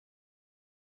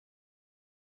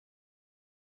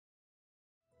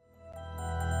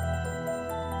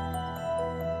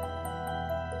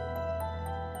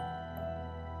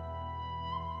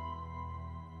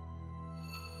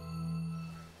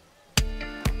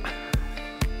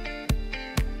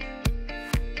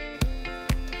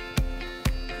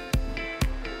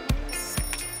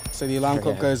So the alarm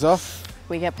clock goes off.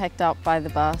 We get picked up by the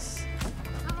bus.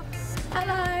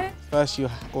 Hello. First you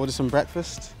order some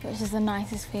breakfast. Which is the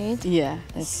nicest food. Yeah,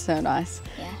 it's so nice.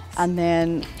 Yes. And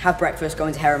then have breakfast, go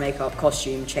into hair and makeup,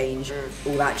 costume, change,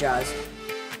 all that jazz.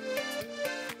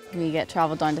 we get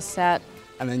travelled down to set.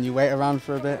 And then you wait around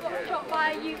for a bit.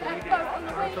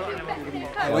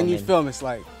 When you film, it's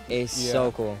like... It's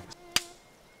so cool.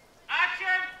 Action!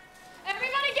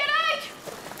 Everybody get out!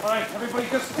 Right, everybody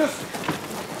just move!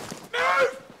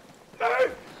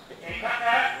 Move! Get back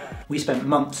there. We spent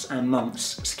months and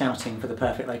months scouting for the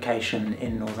perfect location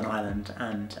in Northern Ireland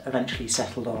and eventually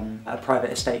settled on a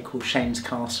private estate called Shane's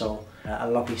Castle, a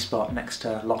lovely spot next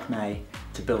to Loch Ness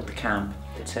to build the camp.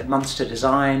 It took months to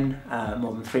design,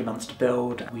 more than 3 months to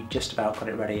build. We just about got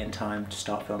it ready in time to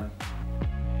start filming.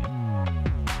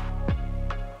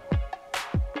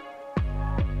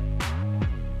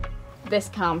 This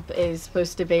camp is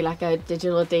supposed to be like a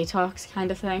digital detox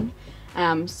kind of thing.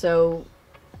 So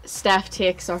Steph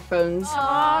takes our phones.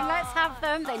 Oh, let's have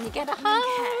them. Then you get a hug.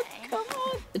 Come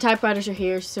on. The typewriters are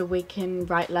here so we can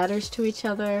write letters to each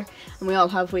other, and we all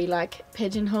have like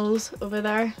pigeonholes over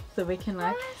there so we can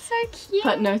like So cute.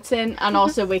 put notes in, and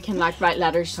also we can like write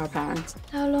letters to our parents.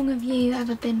 How long have you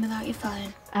ever been without your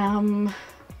phone?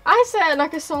 I say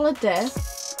like a solid day.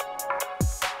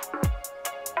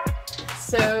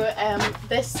 So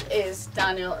this is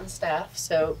Daniel and Steph,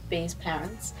 so B's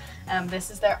parents.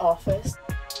 This is their office.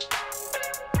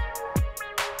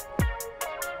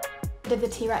 Did the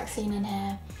T-Rex scene in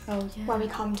here? Oh yeah. Where we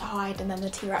come to hide and then the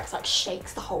T-Rex like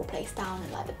shakes the whole place down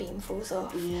and like the beam falls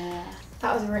off. Yeah.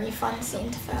 That was a really fun scene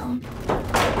to film.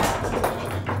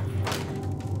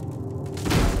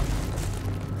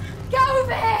 Get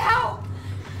over here, help!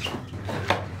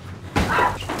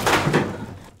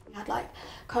 We had like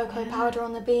cocoa powder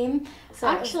on the beam. So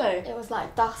Actually? it was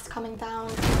like dust coming down.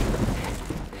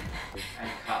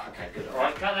 And cut, okay, good.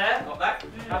 Alright, cut there, got that.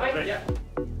 Happy? Yeah.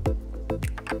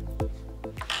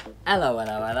 Hello,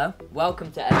 hello, hello.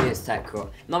 Welcome to Elliot's Tech Crew.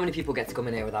 Not many people get to come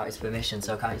in here without his permission,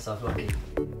 so count yourself lucky.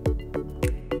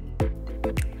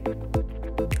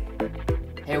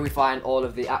 Here we find all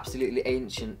of the absolutely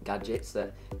ancient gadgets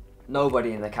that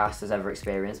nobody in the cast has ever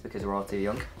experienced because we're all too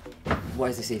young. What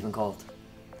is this even called?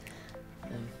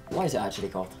 What is it actually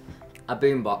called? A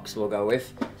boombox we'll go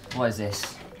with. What is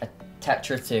this? A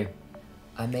Tetra 2.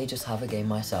 I may just have a game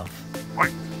myself.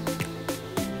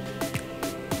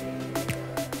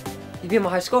 You'd be on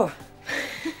my high score.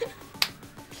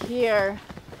 Here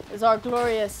is our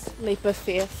glorious leap of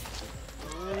faith.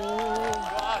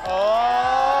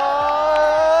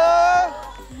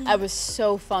 It was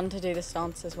so fun to do the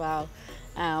stunts as well.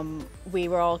 We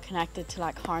were all connected to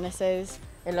like harnesses.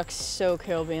 It looks so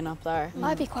cool being up there.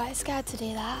 I'd be quite scared to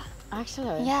do that.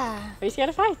 Actually? Yeah. Are you scared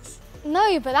of heights?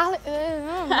 No, but that,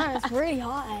 no, it's really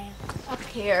high. Up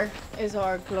here is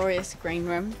our glorious green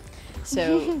room.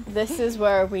 So this is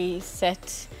where we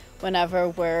sit whenever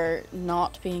we're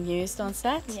not being used on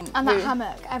set. Yeah. And that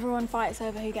hammock, everyone fights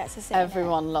over who gets to sit in it.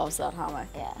 Everyone loves that hammock.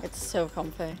 Yeah. It's so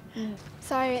comfy.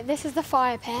 So this is the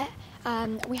fire pit.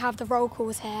 We have the roll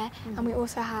calls here, and we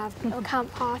also have a little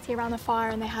camp party around the fire,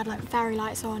 and they had like fairy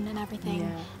lights on and everything.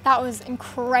 Yeah. That was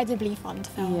incredibly fun to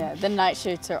film. Yeah, the night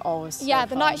shoots are always so Yeah,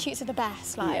 the fun. night shoots are the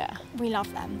best. Like, Yeah. we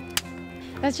love them.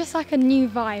 There's just like a new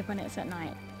vibe when it's at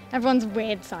night. Everyone's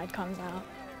weird side comes out.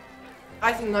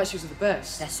 I think night shoots are the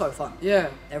best. They're so fun. Yeah.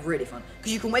 They're really fun.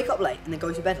 Because you can wake up late and then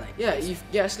go to bed late. Yeah, you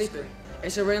get sleep in.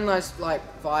 It's a really nice like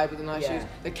vibe with the night Yeah. shoots.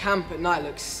 The camp at night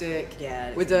looks sick.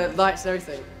 Yeah. With the lights and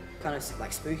everything. Kind of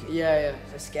like spooky. Yeah.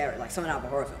 So scary, like something out of a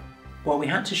horror film. Well, we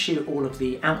had to shoot all of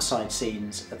the outside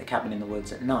scenes at the cabin in the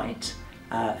woods at night.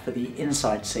 For the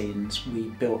inside scenes, we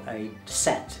built a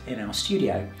set in our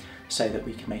studio so that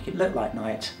we can make it look like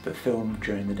night, but film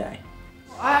during the day.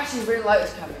 I actually really like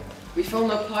this cabin. We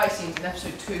filmed our party scenes in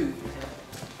episode 2.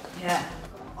 Yeah.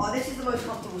 Oh, this is the most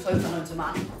comfortable sofa known to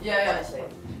man. Yeah. Honestly.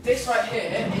 This right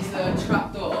here is the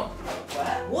trap door.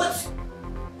 Where? What?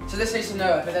 So this leads to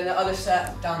nowhere, but then the other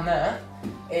set down there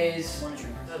is...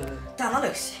 Damn, that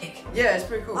looks sick. Yeah, it's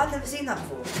pretty cool. I've never seen that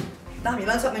before. Damn, you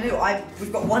learned something new.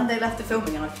 We've got 1 day left of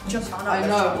filming and I've just found out. I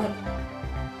know.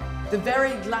 The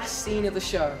very last scene of the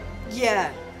show.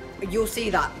 Yeah. You'll see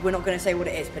that. We're not going to say what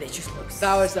it is, but it just looks...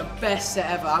 That was the best set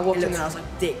ever. I walked in and there, I was like,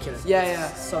 ridiculous. Yeah.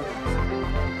 So good.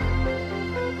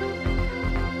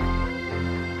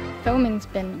 Filming's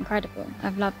been incredible.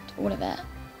 I've loved all of it.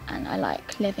 And I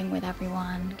like living with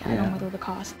everyone, getting on with all the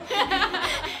cast.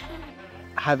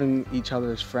 Having each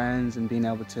other as friends and being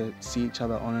able to see each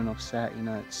other on and off set, you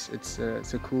know, it's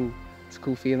a cool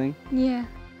feeling. Yeah.